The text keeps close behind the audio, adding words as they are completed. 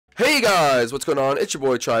Hey guys, what's going on? It's your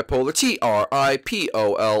boy Tripolar, Tripolar,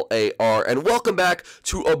 and welcome back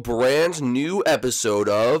to a brand new episode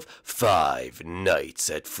of Five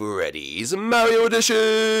Nights at Freddy's Mario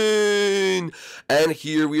Edition! And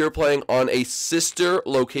here we are playing on a sister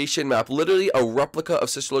location map, literally a replica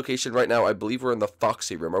of sister location right now. I believe we're in the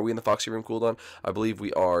Foxy Room. Are we in the Foxy Room, Cool Done? I believe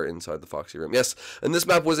we are inside the Foxy Room. Yes, and this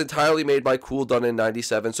map was entirely made by Cool Done in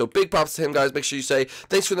 97, so big props to him, guys. Make sure you say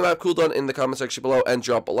thanks for the map, Cool Done, in the comment section below, and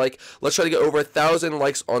drop a like. Let's try to get over 1,000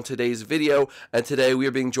 likes on today's video, and today we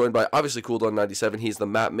are being joined by, obviously, Cool Done 97. He's the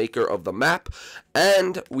map maker of the map,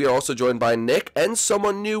 and we are also joined by Nick, and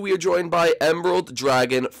someone new. We are joined by Emerald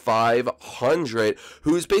Dragon 500,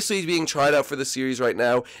 who is basically being tried out for the series right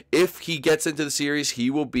now. If he gets into the series, he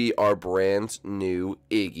will be our brand new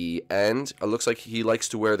Iggy, and it looks like he likes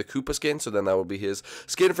to wear the Koopa skin, so then that will be his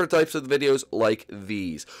skin for types of videos like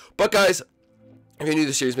these. But guys, if you're new to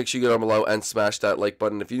the series, make sure you go down below and smash that like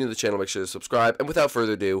button. If you're new to the channel, make sure to subscribe. And without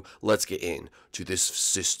further ado, let's get into this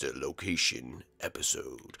sister location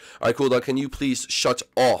episode. Alright, Cool Dog, can you please shut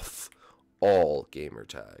off all gamer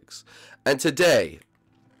tags? And today,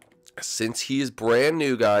 since he is brand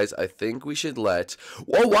new, guys, I think we should let...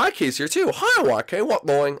 Whoa, YK's here too. Hi, YK. What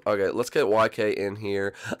going? Okay, let's get YK in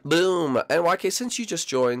here. Boom. And YK, since you just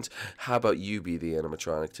joined, how about you be the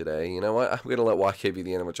animatronic today? You know what? I'm going to let YK be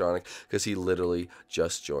the animatronic because he literally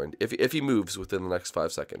just joined. If he moves within the next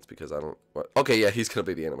 5 seconds, because I don't... Okay, yeah, he's going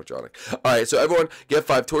to be the animatronic. All right, so everyone, get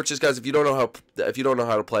 5 torches, guys. If you don't know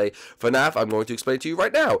how to play FNAF, I'm going to explain it to you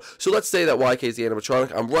right now. So let's say that YK is the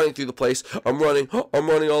animatronic. I'm running through the place. I'm running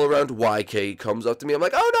all around. YK comes up to me. I'm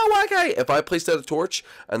like, oh no, YK! If I place down a torch,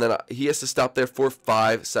 and then he has to stop there for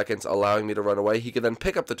 5 seconds, allowing me to run away, he can then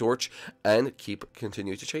pick up the torch and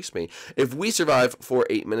continue to chase me. If we survive for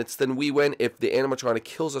 8 minutes, then we win. If the animatronic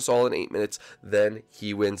kills us all in 8 minutes, then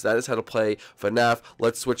he wins. That is how to play FNAF.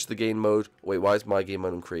 Let's switch the game mode. Wait, why is my game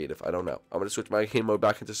mode in creative? I don't know. I'm going to switch my game mode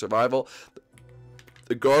back into survival.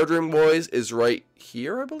 The guard room, boys, is right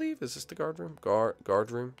here, I believe. Is this the guard room?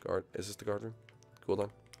 Guard room? Is this the guard room? Cool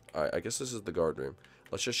done. Alright, I guess this is the guard room.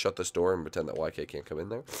 Let's just shut this door and pretend that YK can't come in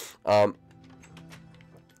there.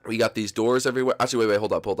 We got these doors everywhere. Actually, wait,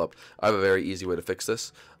 hold up. I have a very easy way to fix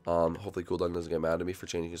this. Hopefully Cool Done doesn't get mad at me for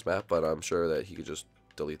changing his map, but I'm sure that he could just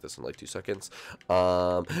delete this in like 2 seconds.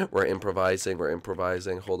 We're improvising.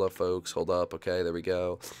 Hold up, folks. Hold up. Okay, there we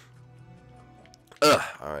go.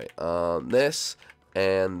 Alright, this,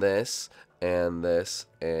 and this, and this,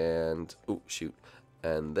 and... Ooh, shoot.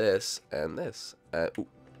 And this, and this. Ooh.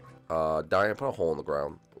 Diane, put a hole in the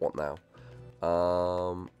ground. What now?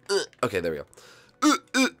 Okay, there we go.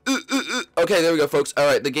 Okay, there we go, folks.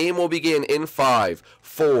 Alright, the game will begin in 5,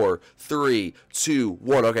 4, 3, 2,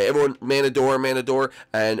 1. Okay, everyone, man a door,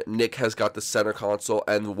 and Nick has got the center console,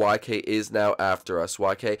 and YK is now after us.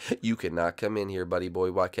 YK, you cannot come in here, buddy boy.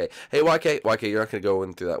 YK. Hey, YK, you're not going to go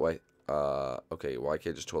in through that way. Okay,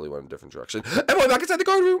 YK just totally went in a different direction. Everyone back inside the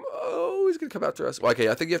guard room! Oh, he's gonna come after us. YK,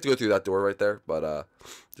 I think you have to go through that door right there, but,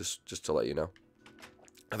 just to let you know.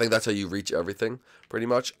 I think that's how you reach everything, pretty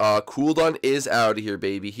much. Cool Done is out of here,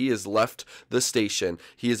 baby. He has left the station.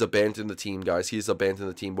 He has abandoned the team, guys. He has abandoned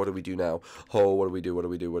the team. What do we do now? Oh, what do we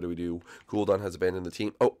do? Cool Done has abandoned the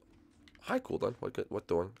team. Oh, hi, Cool Done. What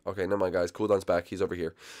doing? Okay, never mind, guys. Cool Done's back. He's over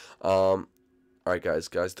here. Alright, guys,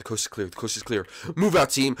 the coast is clear. Move out,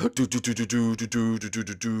 team. Guys, the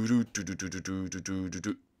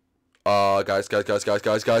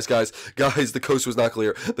coast was not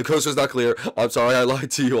clear. I'm sorry, I lied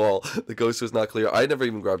to you all. The coast was not clear. I never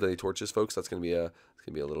even grabbed any torches, folks. That's gonna be a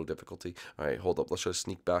little difficulty. Alright, hold up. Let's just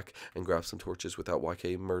sneak back and grab some torches without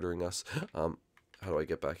YK murdering us. How do I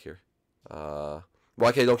get back here?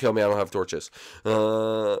 YK, don't kill me. I don't have torches.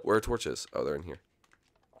 Where are torches? Oh, they're in here.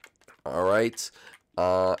 Alright,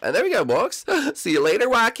 and there we go, folks. See you later,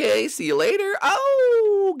 YK. See you later.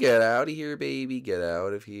 Oh, get out of here, baby. Get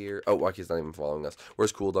out of here. Oh, YK's not even following us.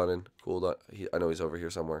 Where's Cool Done in? Cool Done. I know he's over here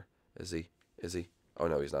somewhere. Is he? Oh,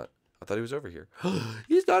 no, he's not. I thought he was over here.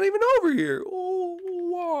 He's not even over here. Oh,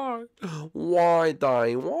 why? Why,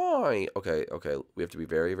 Dine? Why? Okay. We have to be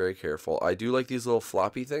very, very careful. I do like these little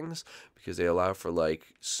floppy things because they allow for,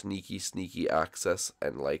 like, sneaky access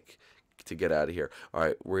and, like, to get out of here.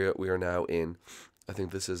 Alright, we are now in, I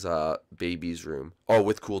think this is Baby's room. Oh,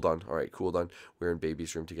 with Cool Done. Alright, Cool Done. We're in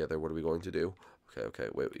Baby's room together. What are we going to do? Okay,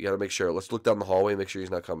 wait, we gotta make sure. Let's look down the hallway and make sure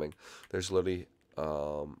he's not coming. There's literally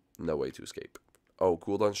no way to escape. Oh,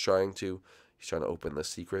 Cool Done's trying to open the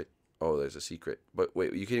secret. Oh, there's a secret. But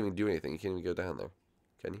wait, you can't even do anything. You can't even go down there.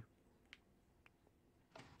 Can you?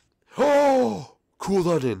 Oh! Cool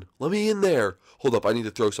Done in. Let me in there. Hold up, I need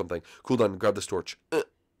to throw something. Cool Done, grab this torch.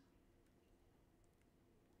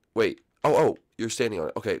 Wait. Oh, you're standing on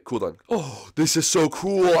it. Okay, cool done. Oh, this is so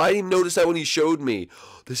cool. I didn't notice that when he showed me.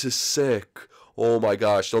 This is sick. Oh my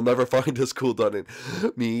gosh, they'll never find us, Cool Dunnin.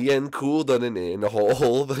 Me and Cool Dunnin in a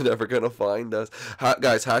hole. They're never gonna find us.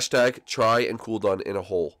 Guys, hashtag try and Cool Dun in a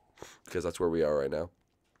hole. Because that's where we are right now.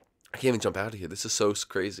 I can't even jump out of here. This is so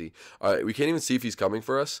crazy. Alright, we can't even see if he's coming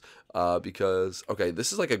for us. Because, okay,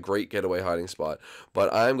 this is like a great getaway hiding spot.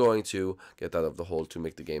 But I'm going to get that out of the hole to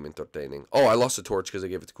make the game entertaining. Oh, I lost a torch because I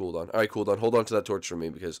gave it to Cool Dun. Alright, Cool Dun, hold on to that torch for me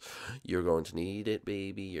because you're going to need it,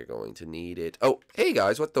 baby. You're going to need it. Oh, hey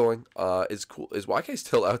guys, what doing? Is YK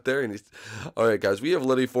still out there? And alright, guys, we have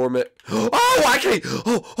literally 4 minutes. Oh, YK!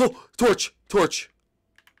 Oh, torch.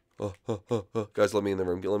 Guys, let me in the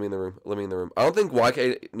room. Let me in the room. I don't think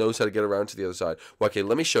YK knows how to get around to the other side. YK,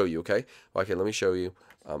 let me show you, okay? YK, let me show you.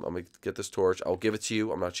 I'm going to get this torch. I'll give it to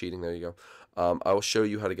you. I'm not cheating. There you go. I will show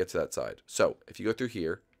you how to get to that side. So, if you go through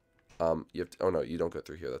here, you have to, oh no, you don't go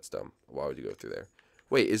through here. That's dumb. Why would you go through there?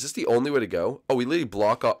 Wait, is this the only way to go? Oh, we literally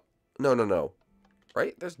block up. No.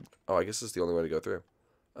 Right? Oh, I guess this is the only way to go through.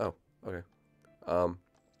 Oh, okay. Well,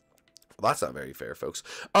 that's not very fair, folks.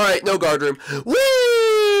 All right, no guard room. Whee!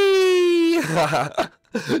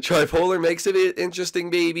 Tripolar makes it interesting,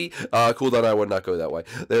 baby. Cool down. I would not go that way.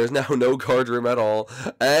 There is now no guard room at all.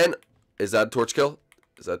 And is that a torch kill?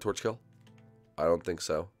 I don't think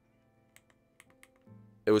so.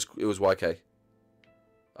 It was YK.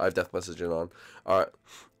 I have death messaging on. All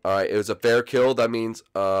right. It was a fair kill. That means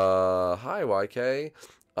hi YK.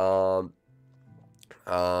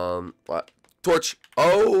 What? Torch.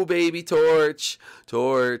 Oh, baby, torch.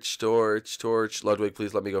 Ludwig,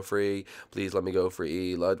 please let me go free.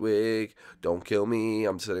 Ludwig, don't kill me.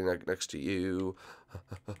 I'm sitting next to you.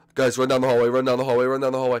 Guys, run down the hallway.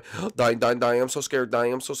 Die. I'm so scared. Die.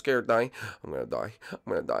 I'm gonna die.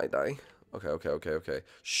 Okay.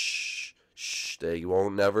 Shh. They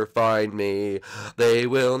won't never find me. They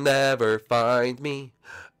will never find me.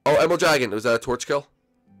 Oh, Emerald Dragon. Was that a torch kill?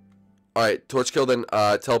 Alright, torch kill, then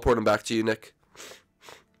teleport him back to you, Nick.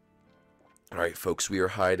 Alright, folks, we are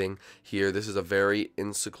hiding here. This is a very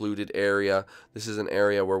secluded area. This is an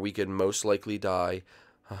area where we could most likely die.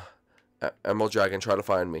 Emerald Dragon, try to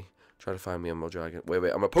find me. Emerald Dragon. Wait, I'm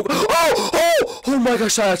gonna poke. Oh my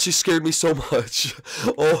gosh, that actually scared me so much.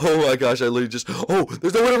 Oh my gosh, I literally just. Oh,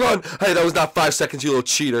 there's nowhere to run. Hey, that was not 5 seconds, you little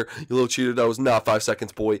cheater. That was not 5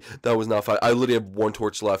 seconds, boy. That was not 5. I literally have 1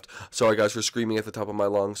 torch left. Sorry, guys, for screaming at the top of my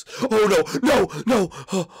lungs. Oh no.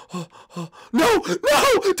 No,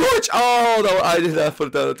 torch. Oh no, I did not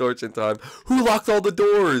put down a torch in time. Who locked all the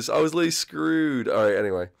doors? I was literally screwed. All right,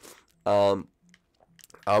 anyway. I'm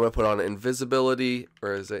gonna put on invisibility.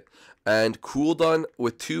 Where is it? And Cool Dun,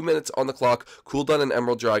 with 2 minutes on the clock, Cool Dun and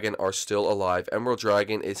Emerald Dragon are still alive. Emerald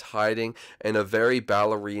Dragon is hiding in a very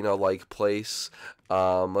ballerina-like place.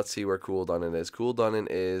 Let's see where Cool Dun is. Cool Dun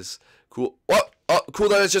is... Cool Dun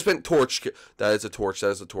has just been torched. That is a torch.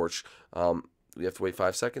 You have to wait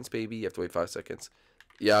 5 seconds, baby. You have to wait 5 seconds.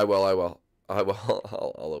 Yeah, I will.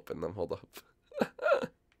 I'll open them. Hold up.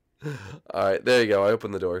 Alright, there you go. I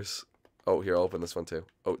opened the doors. Oh, here, I'll open this one too.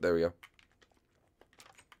 Oh, there we go.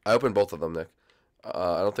 I opened both of them, Nick.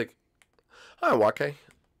 I don't think... Hi, YK.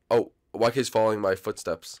 Oh, YK's following my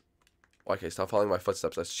footsteps. YK, stop following my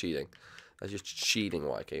footsteps. That's cheating. That's just cheating,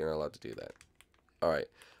 YK. You're not allowed to do that. Alright.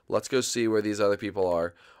 Let's go see where these other people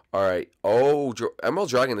are. Alright. Oh, Emerald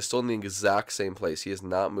Dragon is still in the exact same place. He has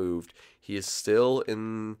not moved. He is still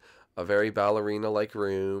in a very ballerina-like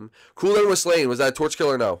room. Cool Dun was slain. Was that a torch kill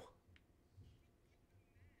or no?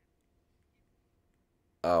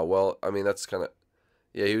 Well, I mean, that's kind of...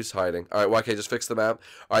 Yeah, he was hiding. Alright, YK, just fix the map.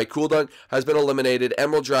 Alright, Cool Dun has been eliminated.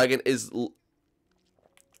 Emerald Dragon is...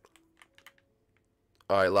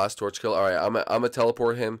 Alright, last torch kill. Alright, I'm gonna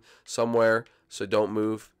teleport him somewhere, so don't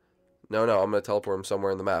move. No, I'm gonna teleport him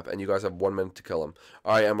somewhere in the map, and you guys have 1 minute to kill him.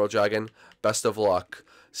 Alright, Emerald Dragon, best of luck.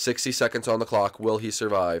 60 seconds on the clock. Will he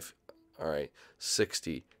survive? Alright,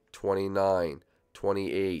 60, 29,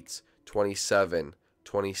 28, 27,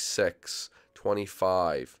 26,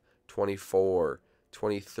 25, 24...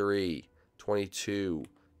 23, 22,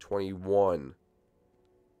 21.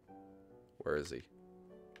 Where is he?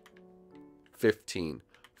 15,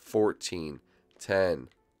 14, 10,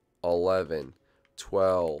 11,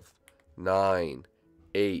 12, 9,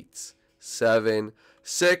 8, 7,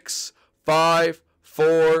 6, 5,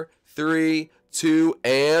 4, 3, 2,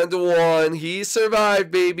 and 1. He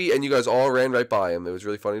survived, baby. And you guys all ran right by him. It was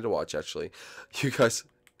really funny to watch, actually. You guys...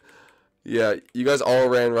 Yeah, you guys all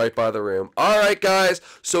ran right by the room. Alright, guys,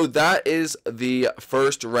 so that is the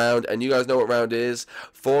first round, and you guys know what round is.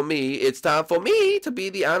 For me, it's time for me to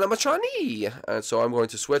be the animatronic. And so I'm going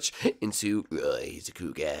to switch into Roy. He's a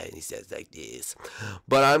cool guy, and he says like this.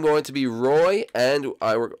 But I'm going to be Roy, and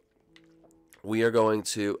we are going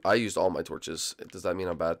to... I used all my torches. Does that mean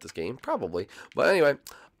I'm bad at this game? Probably. But anyway...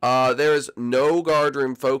 there is no guard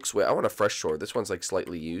room, folks. Wait, I want a fresh sword. This one's like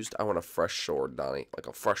slightly used. I want a fresh sword, Donnie. Like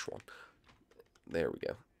a fresh one. There we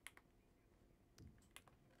go.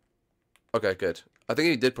 Okay, good. I think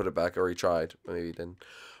he did put it back, or he tried. Maybe he didn't.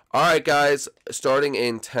 Alright, guys. Starting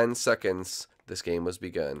in 10 seconds, this game was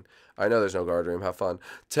begun. I know there's no guard room. Have fun.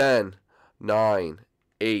 10, 9,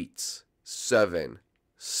 8, 7,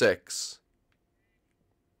 6.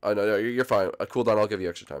 Oh, no, you're fine. A cooldown, I'll give you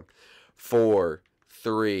extra time. 4,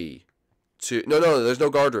 3, 2. No, there's no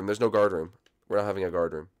guard room. There's no guard room. We're not having a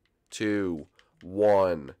guard room. 2,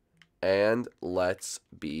 1. And let's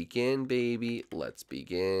begin, baby. Let's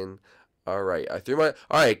begin. Alright, I threw my...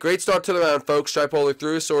 Alright, great start to the round, folks. Tripolar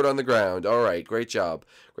threw a sword on the ground. Alright, great job.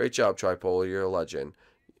 Great job, Tripolar. You're a legend.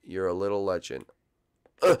 You're a little legend.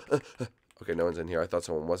 Okay, no one's in here. I thought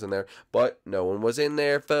someone was in there. But no one was in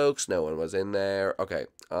there, folks. No one was in there. Okay,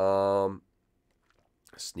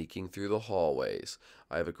 sneaking through the hallways.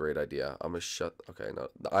 I have a great idea. I'm gonna shut... Okay, no.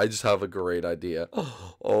 I just have a great idea.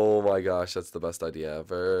 Oh my gosh, that's the best idea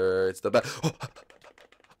ever. It's the best...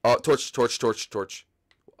 Oh, torch.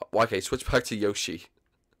 YK, switch back to Yoshi.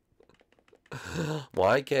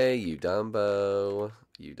 YK, you Dumbo.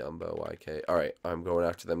 You Dumbo, YK. Alright, I'm going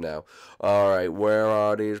after them now. Alright, where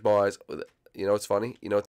are these boys? You know what's funny? You know